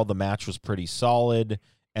 Overall, the match was pretty solid.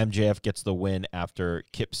 MJF gets the win after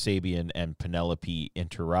Kip Sabian and Penelope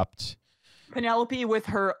interrupt. Penelope with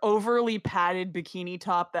her overly padded bikini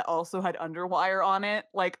top that also had underwire on it.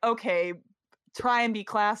 Like, okay, try and be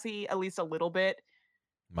classy at least a little bit.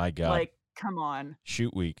 My God. Like, come on.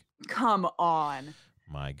 Shoot week. Come on.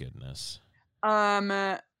 My goodness.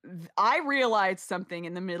 I realized something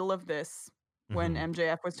in the middle of this when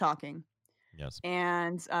MJF was talking. Yes.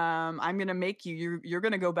 And I'm going to make you're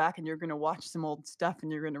going to go back and you're going to watch some old stuff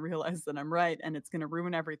and you're going to realize that I'm right and it's going to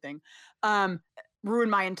ruin everything.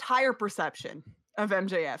 Ruin my entire perception of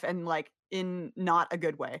MJF and like in not a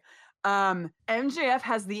good way. MJF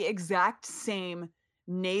has the exact same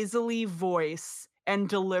nasally voice and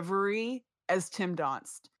delivery as Tim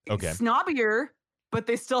Donst. Okay. Snobbier, but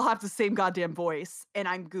they still have the same goddamn voice and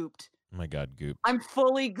I'm gooped. Oh my God, gooped. I'm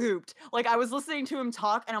fully gooped. Like I was listening to him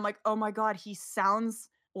talk and I'm like, oh my God, he sounds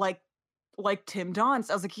like Tim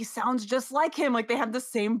Donst. I was like, he sounds just like him. Like they have the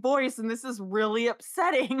same voice and this is really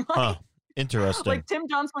upsetting. Like, interesting. Like Tim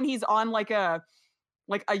Donst when he's on like a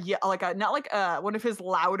not like one of his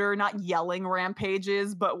louder, not yelling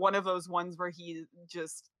rampages, but one of those ones where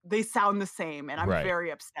they sound the same. And I'm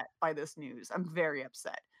very upset by this news. I'm very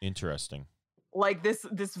upset. Interesting. Like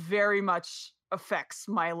this very much affects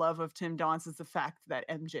my love of Tim Donst is the fact that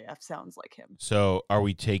MJF sounds like him. So are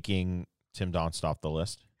we taking Tim Donst off the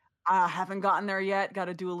list? I haven't gotten there yet. Got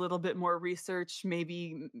to do a little bit more research.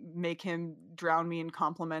 Maybe make him drown me in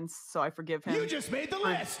compliments so I forgive him. You just made the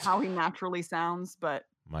list. How he naturally sounds, but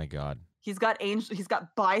my God, he's got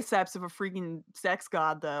biceps of a freaking sex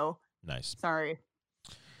god, though. Nice. Sorry.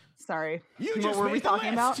 What were we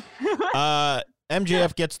talking about?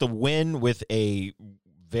 MJF gets the win with a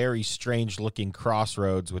very strange looking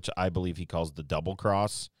crossroads, which I believe he calls the double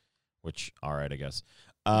cross, which, all right, I guess.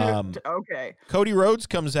 Okay. Cody Rhodes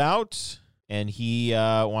comes out and he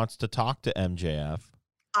wants to talk to MJF.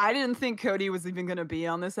 I didn't think Cody was even going to be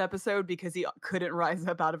on this episode because he couldn't rise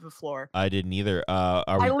up out of the floor. I didn't either.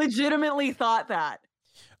 I legitimately thought that.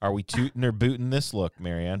 Are we tooting or booting this look,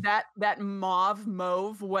 Marianne? That mauve,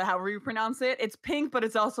 however you pronounce it. It's pink, but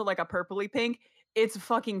it's also like a purpley pink. It's a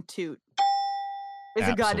fucking toot. It's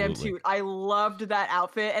a goddamn toot. I loved that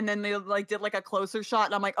outfit. And then they like did like a closer shot.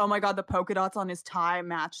 And I'm like, oh my God, the polka dots on his tie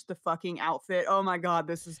matched the fucking outfit. Oh my God,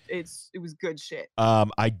 it was good shit.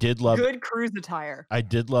 I did love good cruise attire. I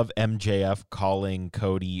did love MJF calling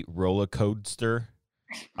Cody roller coaster.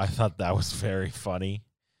 I thought that was very funny.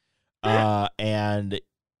 And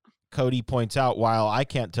Cody points out, while I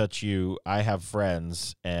can't touch you, I have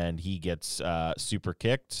friends, and he gets super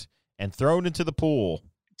kicked and thrown into the pool.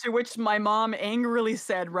 To which my mom angrily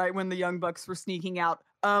said right when the Young Bucks were sneaking out,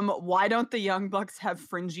 why don't the Young Bucks have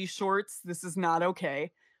fringy shorts? This is not okay.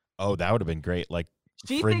 Oh, that would have been great. Like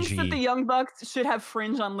she fringy, thinks that the Young Bucks should have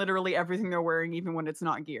fringe on literally everything they're wearing, even when it's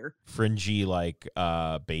not gear. Fringy, like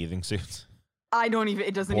bathing suits.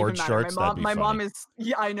 It doesn't Board even matter. shorts, My mom is,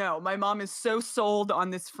 yeah, I know. My mom is so sold on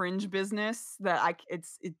this fringe business that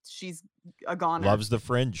she's a goner. Loves the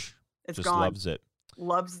fringe. It's just gone. loves it.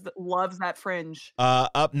 Loves that fringe.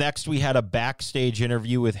 Up next, we had a backstage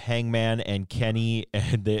interview with Hangman and Kenny,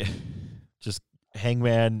 and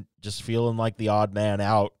Hangman just feeling like the odd man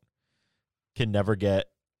out, can never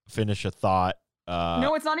finish a thought.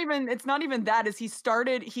 No, it's not even that. Is he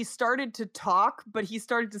started to talk, but he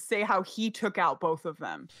started to say how he took out both of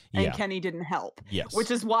them and Kenny didn't help. Yes.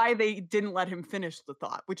 Which is why they didn't let him finish the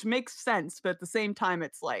thought, which makes sense. But at the same time,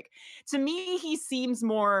 it's like, to me, he seems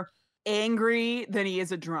more angry than he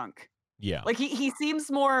is a drunk. Yeah. Like he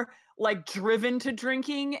seems more like driven to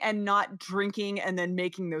drinking and not drinking and then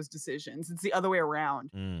making those decisions. It's the other way around.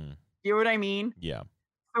 You know what I mean? Yeah.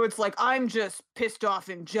 So it's like, I'm just pissed off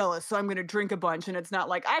and jealous, so I'm going to drink a bunch. And it's not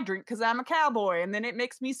like, I drink because I'm a cowboy, and then it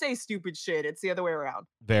makes me say stupid shit. It's the other way around.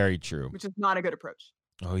 Very true. Which is not a good approach.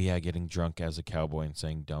 Oh, yeah, getting drunk as a cowboy and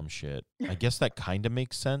saying dumb shit. I guess that kind of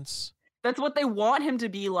makes sense. That's what they want him to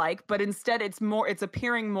be like, but instead it's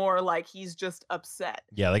appearing more like he's just upset.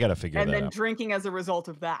 Yeah, they got to figure that out. And then drinking as a result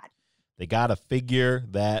of that. They got to figure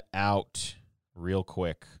that out real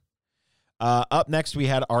quick. Up next, we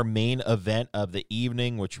had our main event of the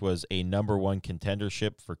evening, which was a #1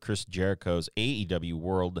 contendership for Chris Jericho's AEW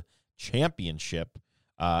World Championship.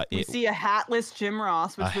 We see a hatless Jim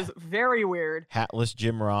Ross, which was very weird. Hatless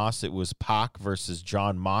Jim Ross. It was Pac versus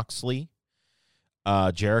Jon Moxley.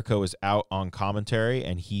 Jericho is out on commentary,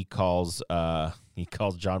 and he calls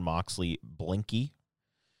Jon Moxley Blinky.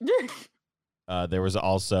 There was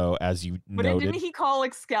also, as you noted, didn't he call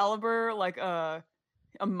Excalibur like a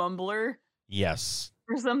mumbler? Yes.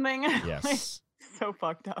 Or something? Yes. Like, so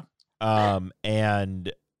fucked up.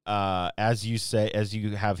 And as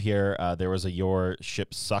you have here, there was a "Your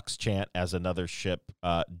ship sucks" chant as another ship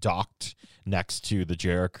docked next to the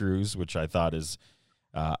Jericho's, which I thought is,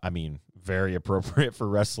 very appropriate for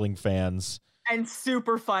wrestling fans. And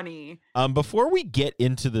super funny. Before we get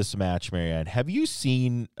into this match, Marianne, have you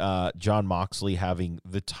seen Jon Moxley having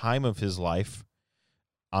the time of his life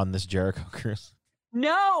on this Jericho cruise?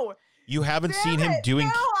 No. You haven't seen him doing...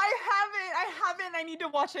 No, I haven't. I need to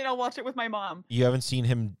watch it. I'll watch it with my mom. You haven't seen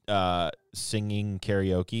him singing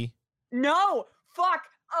karaoke? No. Fuck.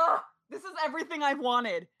 Ugh. This is everything I've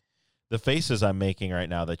wanted. The faces I'm making right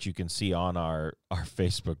now that you can see on our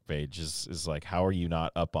Facebook page is like, how are you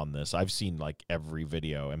not up on this? I've seen like every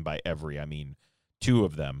video, and by every, I mean 2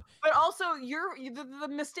 of them. But also, the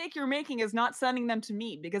mistake you're making is not sending them to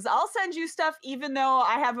me, because I'll send you stuff even though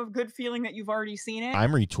I have a good feeling that you've already seen it.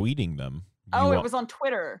 I'm retweeting them. It was on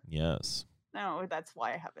Twitter. Yes. No, that's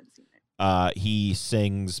why I haven't seen it. He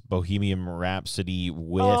sings Bohemian Rhapsody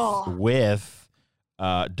with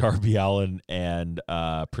Darby Allin and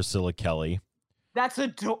Priscilla Kelly. That's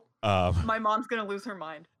my mom's gonna lose her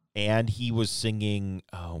mind. And he was singing,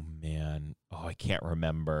 I can't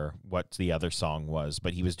remember what the other song was,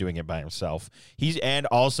 but he was doing it by himself. And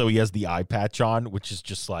also he has the eye patch on, which is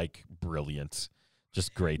just like brilliant.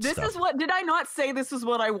 Just great stuff. Did I not say this is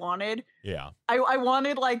what I wanted? Yeah. I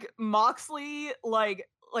wanted like Moxley, like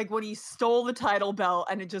when he stole the title belt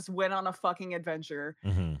and it just went on a fucking adventure.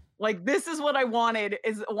 Mm-hmm. Like, this is what I wanted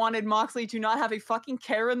Moxley to not have a fucking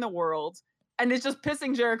care in the world. And it's just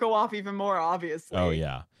pissing Jericho off even more, obviously. Oh,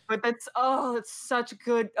 yeah. But that's such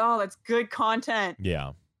good. That's good content.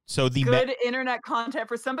 Yeah. So good internet content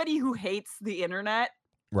for somebody who hates the internet.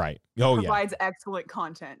 Right. Oh, provides excellent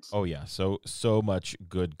content. Oh, yeah. So much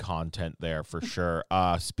good content there for sure.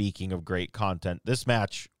 Speaking of great content, this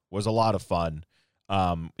match was a lot of fun.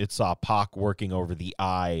 It saw Pac working over the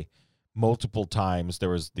eye multiple times. There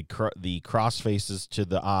was the cross faces to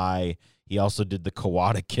the eye. He also did the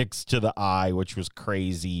Kawada kicks to the eye, which was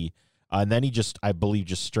crazy. And then he I believe,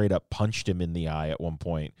 straight up punched him in the eye at one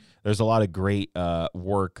point. There's a lot of great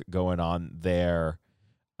work going on there.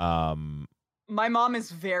 My mom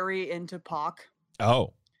is very into Pac.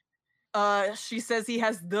 Oh. She says he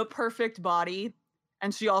has the perfect body,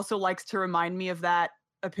 and she also likes to remind me of that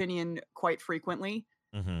opinion quite frequently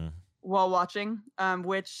while watching.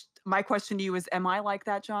 Which my question to you is, am I like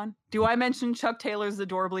that, John? Do I mention Chuck Taylor's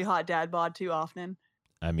adorably hot dad bod too often?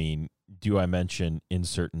 I mean, do I mention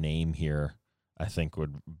insert name here? I think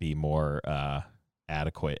would be more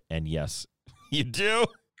adequate. And yes, you do.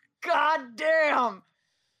 God damn.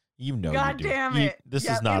 You know, God you do. damn it! This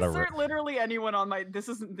is not insert literally anyone on my. This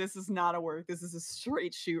is not a work. This is a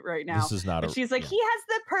straight shoot right now. This is not. But she's like, he has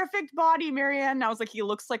the perfect body, Marianne. And I was like, he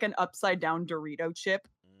looks like an upside down Dorito chip.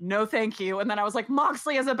 No, thank you. And then I was like,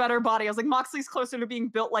 Moxley has a better body. I was like, Moxley's closer to being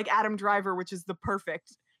built like Adam Driver, which is the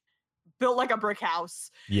perfect, built like a brick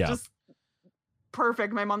house. Yeah, just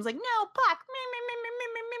perfect. My mom's like, no, Pac,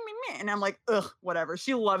 and I'm like, ugh, whatever.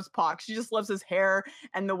 She loves Pac. She just loves his hair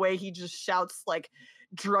and the way he just shouts like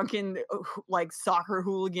drunken like soccer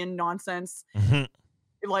hooligan nonsense.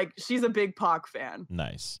 like she's a big Pac fan.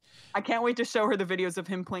 Nice. I can't wait to show her the videos of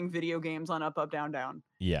him playing video games on Up, Up, Down, Down.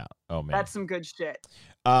 Yeah. Oh man. That's some good shit.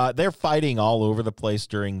 They're fighting all over the place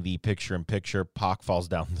during the picture-in-picture. Pac falls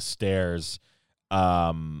down the stairs.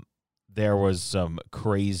 There was some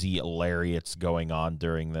crazy lariats going on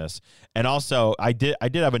during this. And also, I did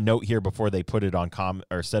have a note here before they put it on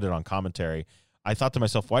said it on commentary. I thought to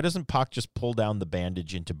myself, why doesn't Pac just pull down the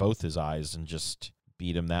bandage into both his eyes and just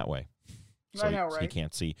beat him that way? So I know, right? He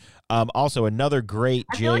can't see. Also, another great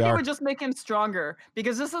I JR. feel like it would just make him stronger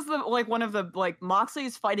because this is one of the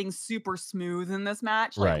Moxley's fighting super smooth in this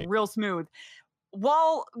match, like Right. real smooth,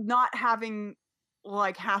 while not having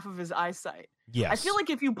like half of his eyesight. Yes. I feel like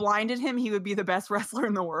if you blinded him, he would be the best wrestler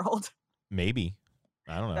in the world. Maybe.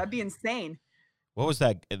 I don't know. That'd be insane. What was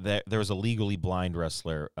that? There was a legally blind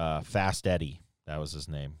wrestler, Fast Eddie. That was his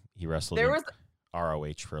name. He wrestled in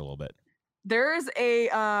ROH for a little bit. There's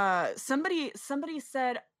a somebody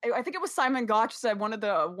said, I think it was Simon Gotch said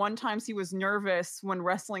one times he was nervous when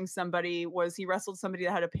wrestling somebody was he wrestled somebody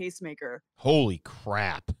that had a pacemaker. Holy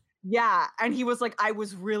crap. Yeah, and he was like, I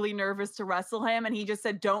was really nervous to wrestle him, and he just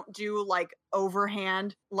said, don't do like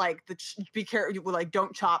overhand, like be careful, like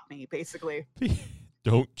don't chop me, basically.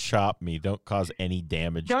 Don't chop me. Don't cause any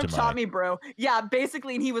damage to my... Don't chop me, bro. Yeah,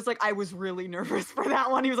 basically, and he was like, I was really nervous for that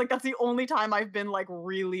one. He was like, that's the only time I've been like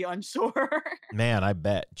really unsure. Man, I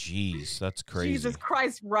bet. Jeez, that's crazy. Jesus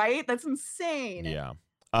Christ, right? That's insane. Yeah.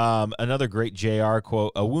 Another great JR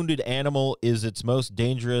quote, a wounded animal is its most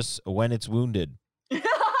dangerous when it's wounded.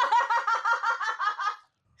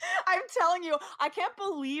 I'm telling you, I can't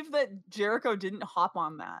believe that Jericho didn't hop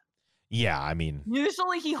on that. Yeah, I mean...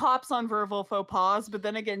 Usually he hops on verbal faux pas, but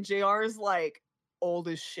then again, JR is like old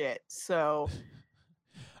as shit, so...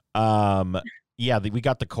 Yeah, we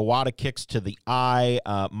got the Kawada kicks to the eye.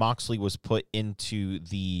 Moxley was put into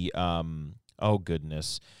the... oh,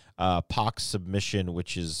 goodness. Pac's submission,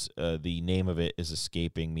 which is... the name of it is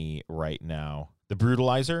escaping me right now. The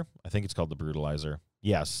Brutalizer? I think it's called the Brutalizer.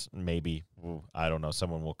 Yes, maybe. Ooh, I don't know.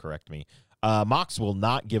 Someone will correct me. Mox will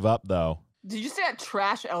not give up, though. Did you see that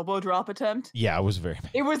trash elbow drop attempt? Yeah, it was very bad.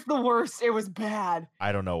 It was the worst. It was bad.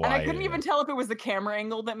 I don't know why. And I couldn't even tell if it was the camera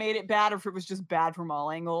angle that made it bad or if it was just bad from all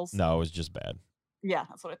angles. No, it was just bad. Yeah,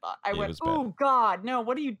 that's what I thought. I went, was bad. oh, God, no,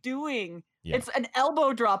 what are you doing? Yeah. It's an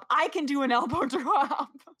elbow drop. I can do an elbow drop.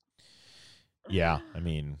 Yeah, I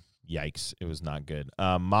mean, yikes. It was not good.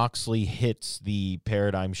 Moxley hits the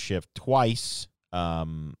paradigm shift twice.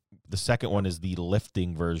 The second one is the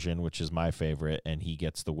lifting version, which is my favorite, and he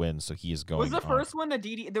gets the win, so he is going. Was the first one the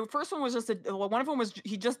DDT? The first one was just one of them was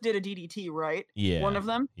he just did a DDT, right? Yeah. One of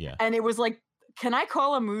them. Yeah. And it was like, can I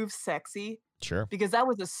call a move sexy? Sure. Because that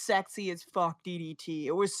was a sexy as fuck DDT.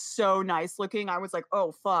 It was so nice looking. I was like,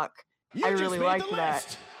 oh fuck, I really liked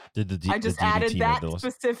that. I just added that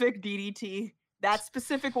specific DDT, that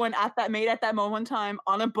specific one made at that moment in time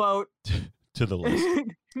on a boat. To the list.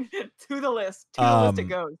 To the list it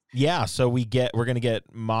goes. Yeah, so we're gonna get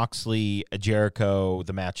Moxley Jericho,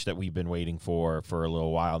 the match that we've been waiting for a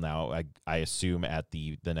little while now. I assume at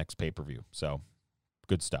the next pay-per-view. So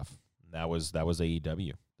good stuff. That was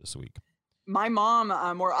AEW this week. My mom,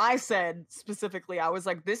 or I said specifically, I was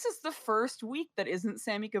like, this is the first week that isn't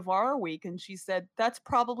Sammy Guevara week, and she said that's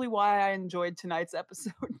probably why I enjoyed tonight's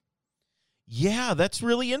episode. Yeah, that's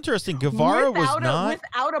really interesting. Guevara was not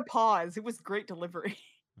without a pause. It was great delivery.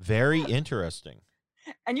 Very interesting.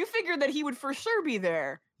 And you figured that he would for sure be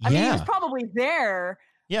there. I mean, he was probably there.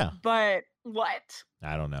 Yeah. But what?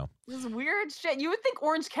 I don't know. This weird shit. You would think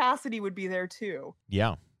Orange Cassidy would be there too.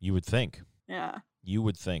 Yeah, you would think. Yeah. You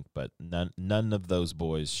would think, but none of those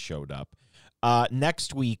boys showed up.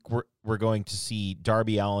 Next week, we're going to see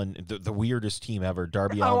Darby Allin, the weirdest team ever,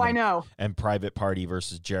 Darby Allin. Oh, I know. And Private Party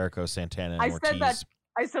versus Jericho, Santana, and Ortiz.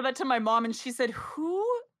 I said that to my mom, and she said, who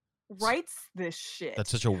writes this shit?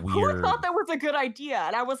 That's such a weird... Who thought that was a good idea?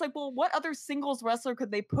 And I was like, well, what other singles wrestler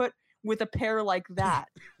could they put with a pair like that?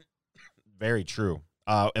 Very true.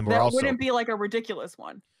 And we're also... wouldn't be like a ridiculous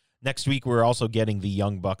one. Next week, we're also getting the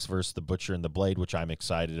Young Bucks versus the Butcher and the Blade, which I'm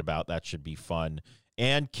excited about. That should be fun.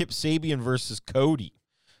 And Kip Sabian versus Cody.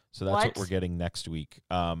 So that's what we're getting next week.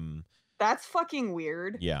 That's fucking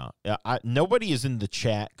weird. Yeah. Nobody is in the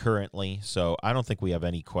chat currently, so I don't think we have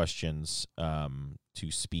any questions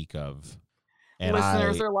to speak of. And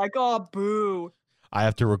listeners are like, oh, boo. I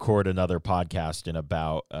have to record another podcast in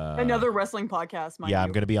about... another wrestling podcast, mind you.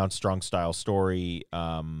 I'm going to be on Strong Style Story.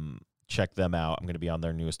 Check them out. I'm going to be on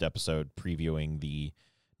their newest episode previewing the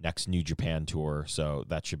next New Japan tour, so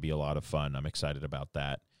that should be a lot of fun. I'm excited about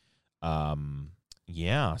that.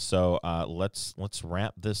 So let's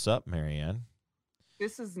wrap this up, Marianne.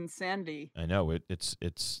 This is insanity. I know it's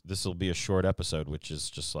this will be a short episode, which is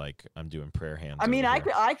just like I'm doing prayer hands. I mean, over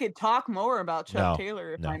here. I could talk more about Chuck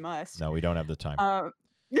Taylor if I must. No, we don't have the time. All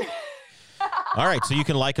right, so you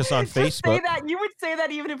can like us on Facebook. Say that. You would say that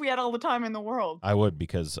even if we had all the time in the world. I would,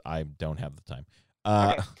 because I don't have the time.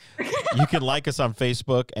 Okay. You can like us on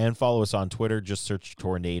Facebook and follow us on Twitter. Just search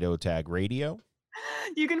Tornado Tag Radio.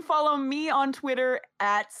 You can follow me on Twitter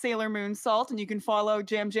at Sailor Moon Salt, and you can follow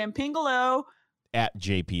Jam Pingalo at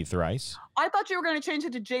JP Thrice. I thought you were going to change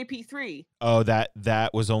it to JP3. Oh, that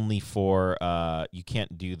was only for you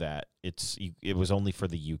can't do that. It was only for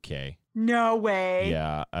the UK. No way.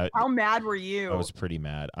 Yeah. How mad were you? I was pretty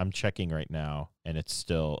mad. I'm checking right now, and it's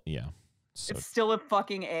still it's still a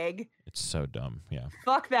fucking egg. It's so dumb. Yeah.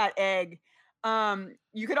 Fuck that egg.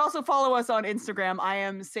 You could also follow us on Instagram. I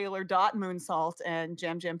am Sailor.Moonsalt and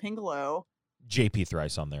Jam Pingalo. JP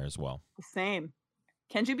Thrice on there as well. The same.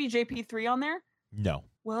 Can you be JP3 on there? No.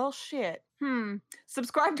 Well, shit.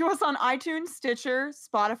 Subscribe to us on iTunes, Stitcher,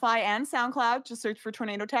 Spotify, and SoundCloud. Just search for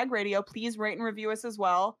Tornado Tag Radio. Please rate and review us as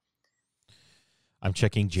well. I'm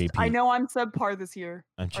checking JP. I know I'm subpar this year.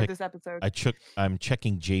 This episode. I'm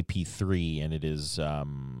checking JP3, and it is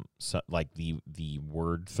like the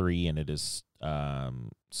word 3, and it is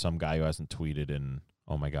some guy who hasn't tweeted in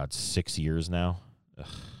 6 years now. Ugh.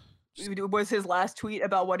 Was his last tweet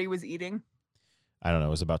about what he was eating? I don't know.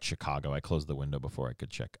 It was about Chicago. I closed the window before I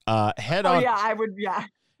could check. Head on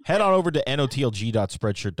over to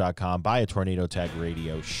notlg.spreadshirt.com. Buy a Tornado Tag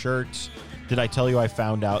Radio shirt. Did I tell you I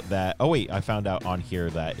found out that... Oh, wait. I found out on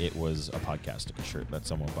here that it was a Podcastica shirt that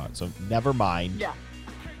someone bought. So never mind. Yeah.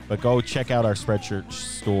 But go check out our Spreadshirt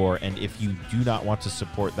store. And if you do not want to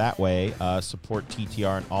support that way, support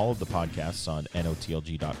TTR and all of the podcasts on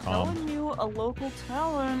notlg.com. Telling you a local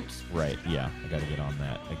talent. Right. Yeah. I got to get on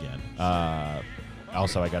that again.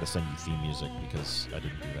 Also, I got to send you theme music because I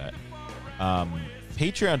didn't do that.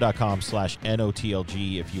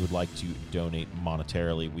 Patreon.com/NOTLG. If you would like to donate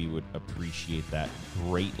monetarily, we would appreciate that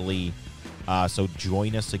greatly. So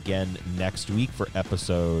join us again next week for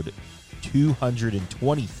episode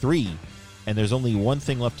 223. And there's only one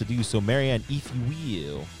thing left to do. So, Marianne, if you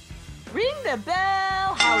will, ring the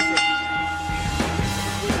bell. How's it?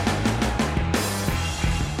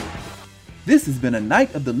 This has been a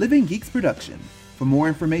Night of the Living Geeks production. For more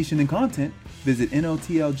information and content, visit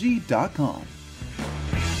notlg.com.